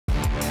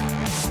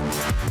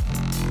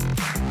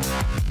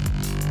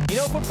You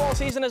know, football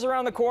season is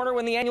around the corner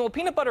when the annual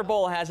Peanut Butter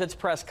Bowl has its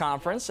press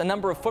conference. A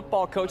number of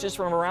football coaches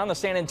from around the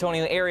San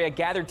Antonio area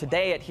gathered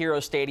today at Hero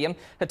Stadium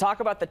to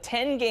talk about the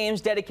 10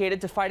 games dedicated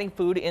to fighting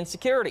food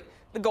insecurity.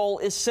 The goal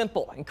is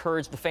simple: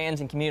 encourage the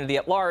fans and community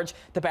at large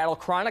to battle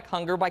chronic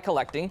hunger by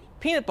collecting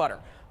peanut butter.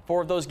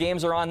 4 of those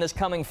games are on this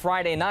coming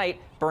Friday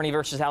night: Boerne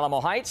versus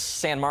Alamo Heights,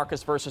 San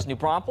Marcos versus New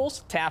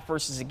Braunfels, Taft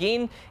versus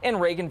Seguin, and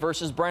Reagan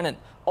versus Brennan.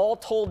 All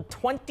told,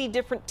 20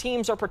 different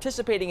teams are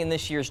participating in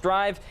this year's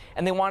drive,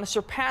 and they want to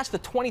surpass the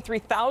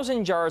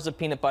 23,000 jars of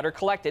peanut butter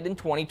collected in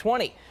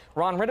 2020.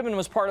 Ron Ritterman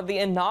was part of the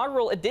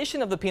inaugural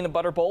edition of the Peanut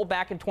Butter Bowl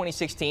back in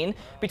 2016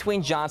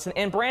 between Johnson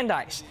and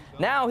Brandeis.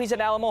 Now he's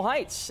at Alamo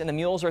Heights, and the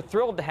Mules are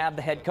thrilled to have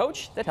the head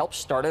coach that helped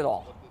start it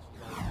all.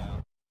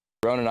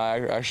 Brennan and I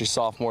are actually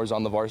sophomores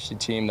on the varsity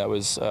team that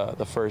was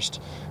the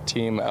first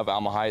team of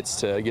Alamo Heights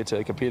to get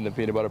to compete in the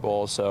Peanut Butter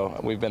Bowl. So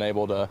we've been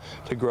able to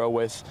grow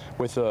with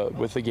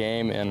the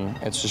game, and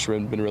it's just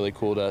been really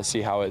cool to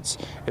see how it's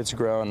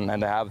grown,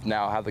 and to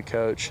now have the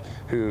coach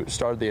who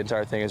started the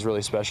entire thing is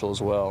really special as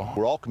well.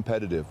 We're all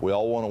competitive. We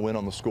all want to win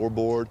on the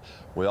scoreboard.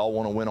 We all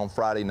want to win on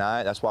Friday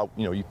night. That's why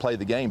you play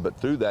the game, but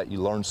through that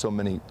you learn so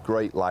many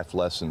great life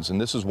lessons.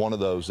 And this is one of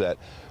those that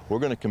we're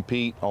going to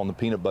compete on the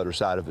peanut butter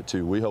side of it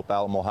too. We hope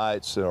Alamo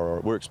Heights, or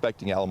we're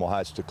expecting Alamo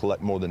Heights to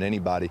collect more than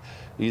anybody,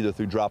 either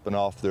through dropping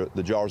off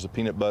the jars of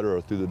peanut butter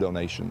or through the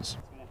donations.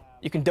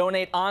 You can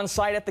donate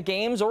on-site at the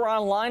games or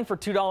online for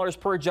 $2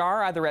 per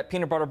jar, either at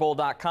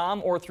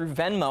peanutbutterbowl.com or through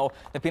Venmo.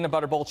 The Peanut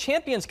Butter Bowl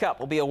Champions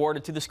Cup will be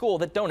awarded to the school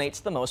that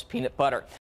donates the most peanut butter.